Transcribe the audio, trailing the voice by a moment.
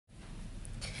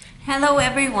Hello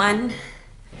everyone!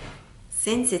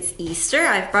 Since it's Easter,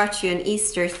 I've brought you an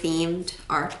Easter themed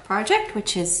art project,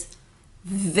 which is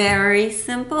very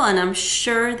simple, and I'm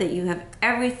sure that you have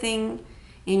everything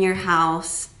in your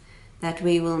house that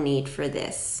we will need for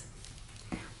this.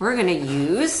 We're gonna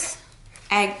use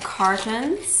egg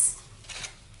cartons.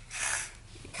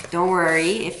 Don't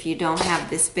worry if you don't have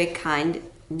this big kind,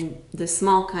 the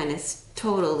small kind is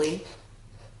totally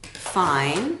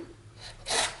fine.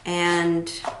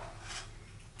 And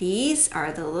these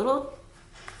are the little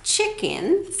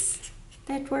chickens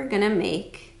that we're gonna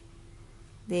make.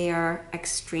 They are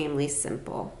extremely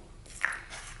simple.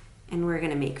 And we're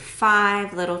gonna make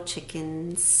 5 little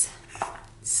chickens.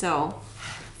 So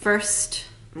first,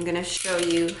 I'm gonna show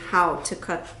you how to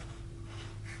cut.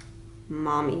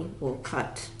 Mommy will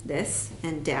cut this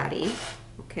and Daddy,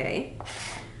 okay?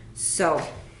 So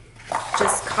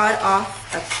just cut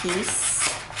off a piece.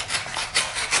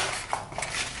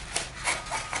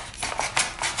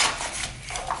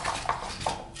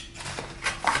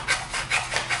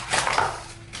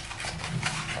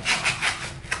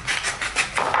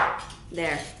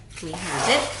 There, we have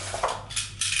it.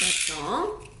 That's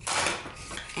all.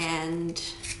 And,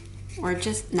 or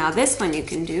just, now this one you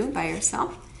can do by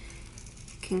yourself.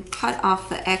 You can cut off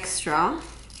the extra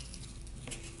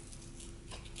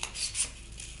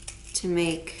to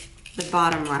make the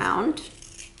bottom round.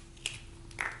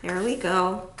 There we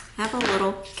go. Have a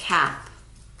little cap.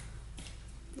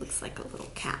 Looks like a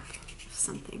little cap of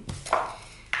something.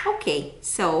 Okay,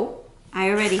 so I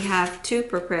already have 2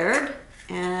 prepared.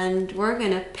 And we're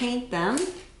gonna paint them.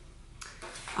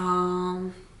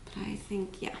 But I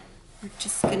think, yeah, we're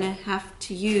just gonna have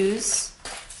to use,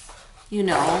 you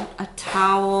know, a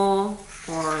towel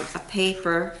or a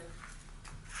paper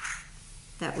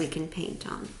that we can paint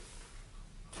on.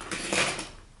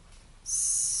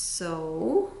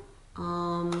 So,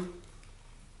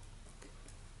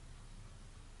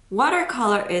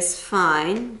 watercolor is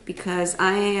fine because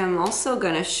I am also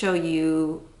gonna show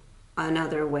you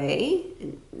another way,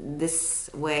 this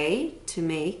way to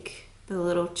make the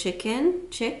little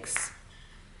chicks.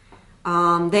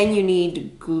 Then you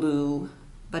need glue,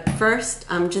 but first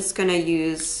I'm just gonna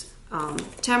use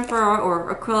tempera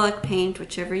or acrylic paint,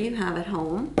 whichever you have at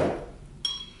home,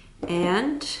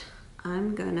 and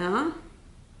I'm gonna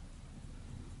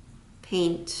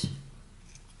paint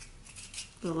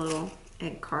the little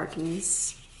egg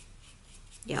cartons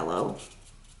yellow.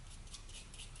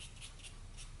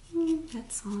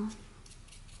 That's all.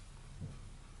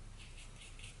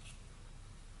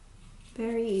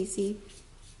 Very easy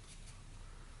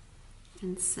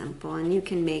and simple, and you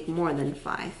can make more than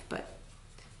 5, but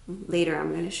later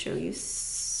I'm going to show you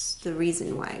the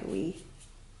reason why we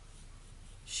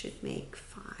should make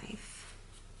 5.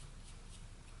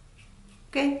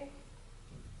 Okay,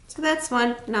 so that's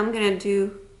one. Now I'm going to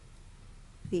do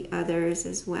the others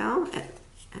as well,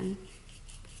 and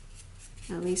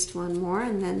at least one more,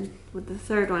 and then with the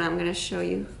third one I'm going to show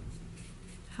you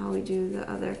how we do the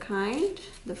other kind,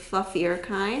 the fluffier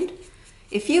kind.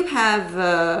 If you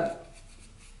have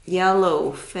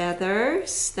yellow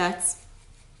feathers, that's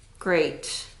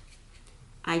great.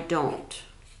 I don't.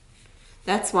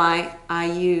 That's why I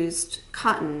used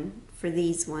cotton for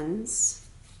these ones.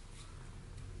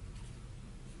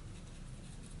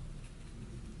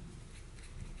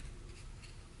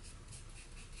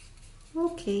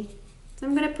 Okay. So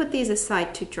I'm going to put these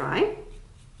aside to dry.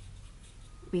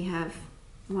 We have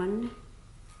 1,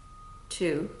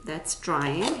 2, that's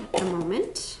drying at the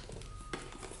moment.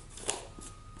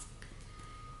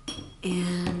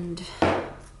 And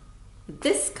with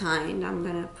this kind, I'm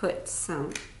going to put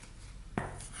some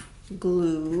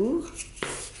glue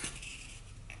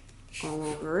all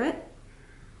over it.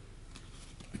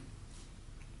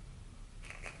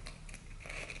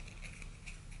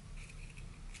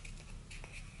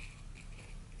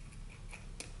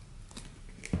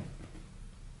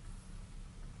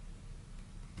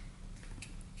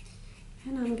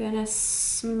 And I'm gonna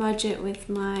smudge it with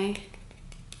my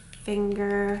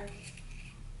finger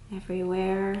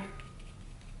everywhere.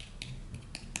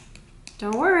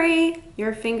 Don't worry,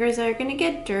 your fingers are gonna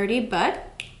get dirty,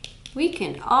 but we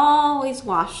can always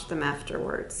wash them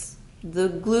afterwards. The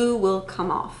glue will come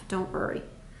off, don't worry.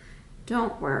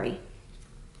 Don't worry.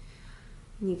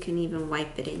 You can even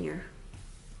wipe it in your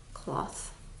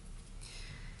cloth.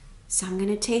 So I'm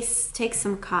gonna take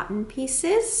some cotton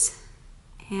pieces,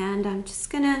 and I'm just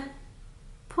gonna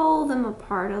pull them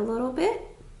apart a little bit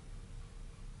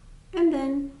and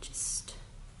then just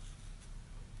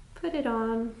put it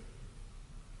on.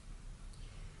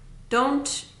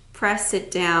 Don't press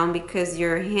it down because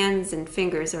your hands and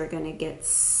fingers are gonna get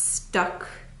stuck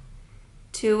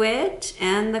onto it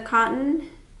and the cotton,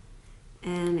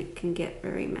 and it can get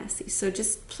very messy. So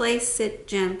just place it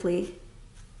gently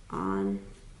on.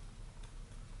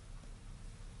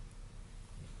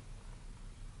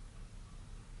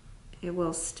 It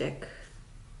will stick.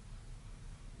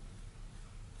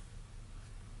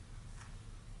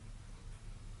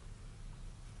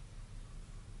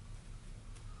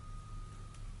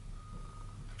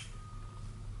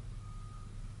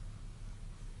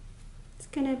 It's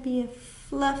gonna be a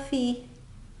fluffy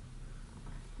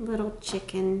little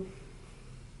chicken,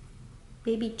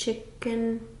 baby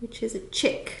chicken, which is a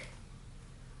chick.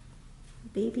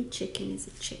 Baby chicken is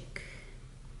a chick.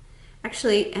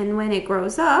 Actually, and when it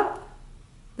grows up,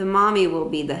 the mommy will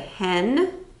be the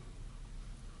hen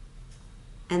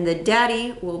and the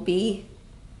daddy will be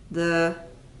the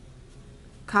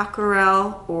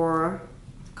cockerel or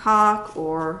cock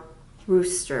or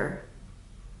rooster,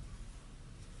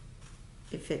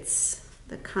 if it's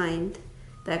the kind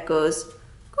that goes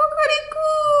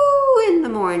cuckoo in the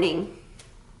morning,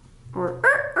 or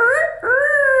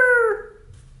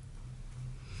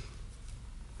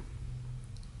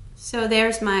So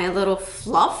there's my little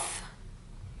fluff,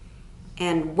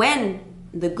 and when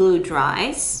the glue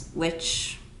dries,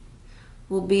 which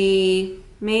will be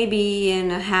maybe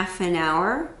in a half an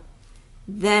hour,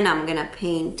 then I'm gonna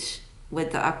paint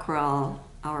with the aquarelle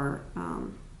or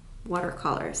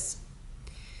watercolors.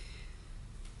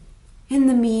 In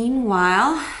the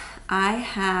meanwhile, I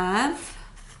have,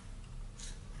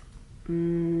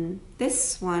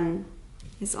 this one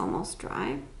is almost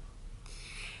dry.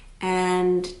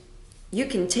 And you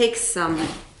can take some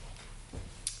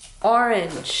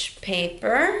orange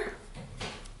paper.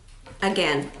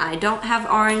 Again, I don't have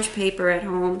orange paper at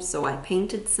home, so I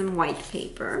painted some white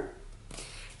paper.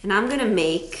 And I'm gonna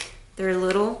make their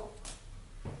little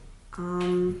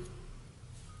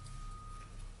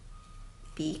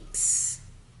beaks.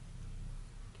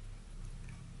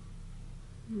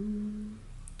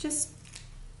 Just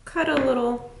cut a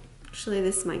little, actually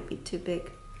this might be too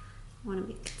big. I want to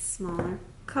make it smaller.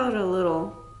 Cut a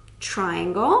little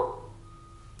triangle.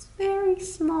 It's very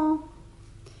small.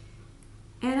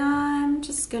 And I'm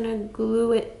just gonna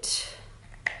glue it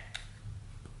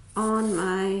on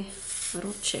my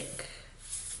little chick.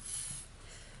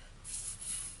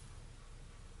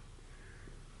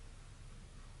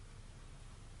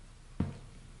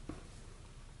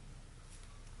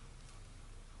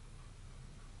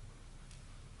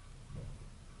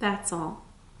 That's all.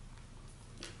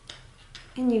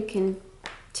 And you can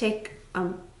take a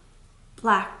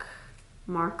black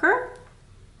marker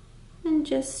and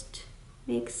just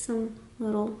make some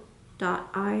little dot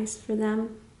eyes for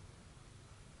them.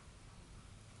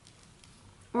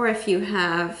 Or if you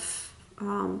have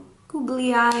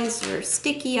googly eyes or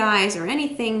sticky eyes or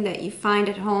anything that you find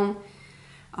at home,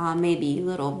 maybe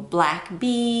little black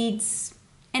beads,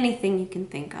 anything you can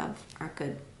think of are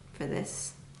good for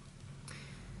this.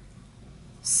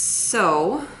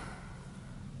 So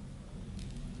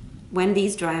when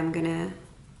these dry, I'm gonna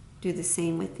do the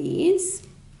same with these.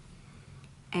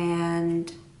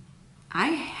 And I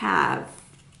have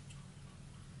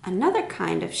another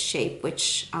kind of shape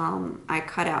which I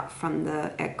cut out from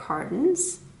the egg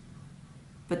cartons,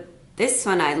 but this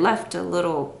one I left a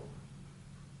little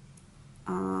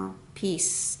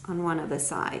piece on one of the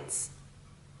sides,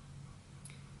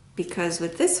 because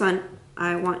with this one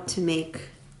I want to make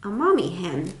a mommy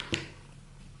hen.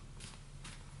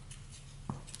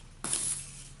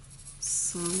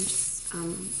 So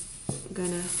I'm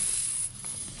gonna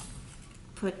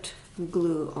put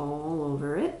glue all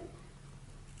over it.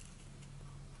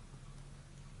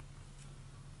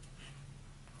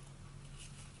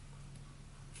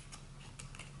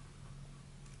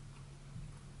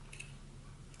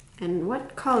 And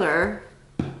what color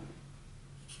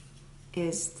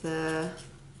is the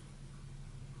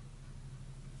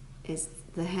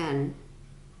hen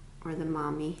or the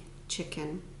mommy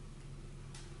chicken?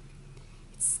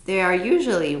 They are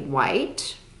usually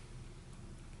white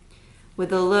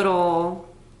with a little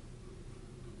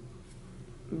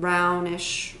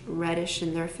brownish, reddish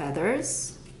in their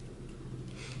feathers.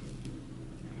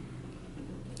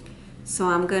 So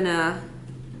I'm gonna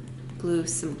glue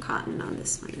some cotton on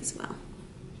this one as well.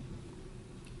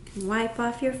 You can wipe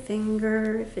off your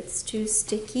finger if it's too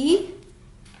sticky.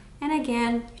 And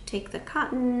again, take the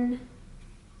cotton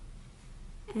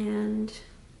and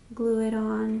glue it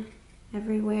on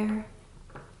everywhere.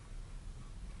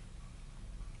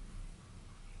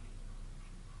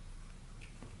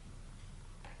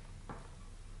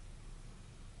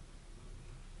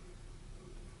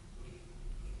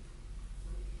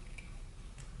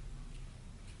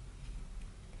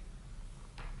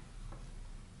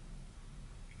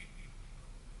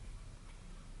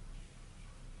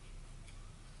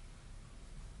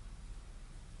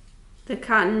 The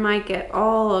cotton might get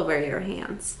all over your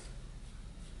hands.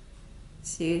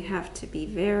 So you have to be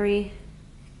very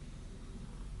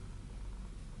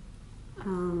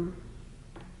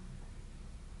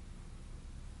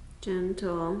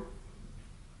gentle.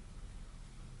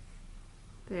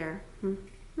 There.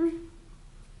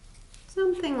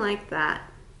 Something like that.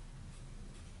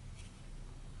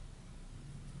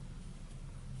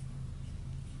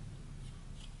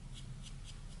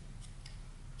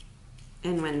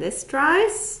 And when this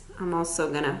dries, I'm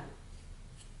also gonna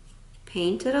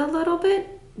paint it a little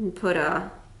bit and put a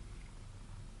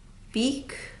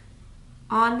beak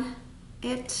on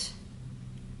it.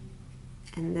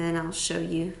 And then I'll show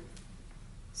you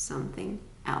something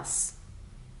else.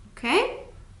 Okay?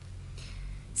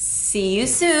 See you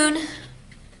soon.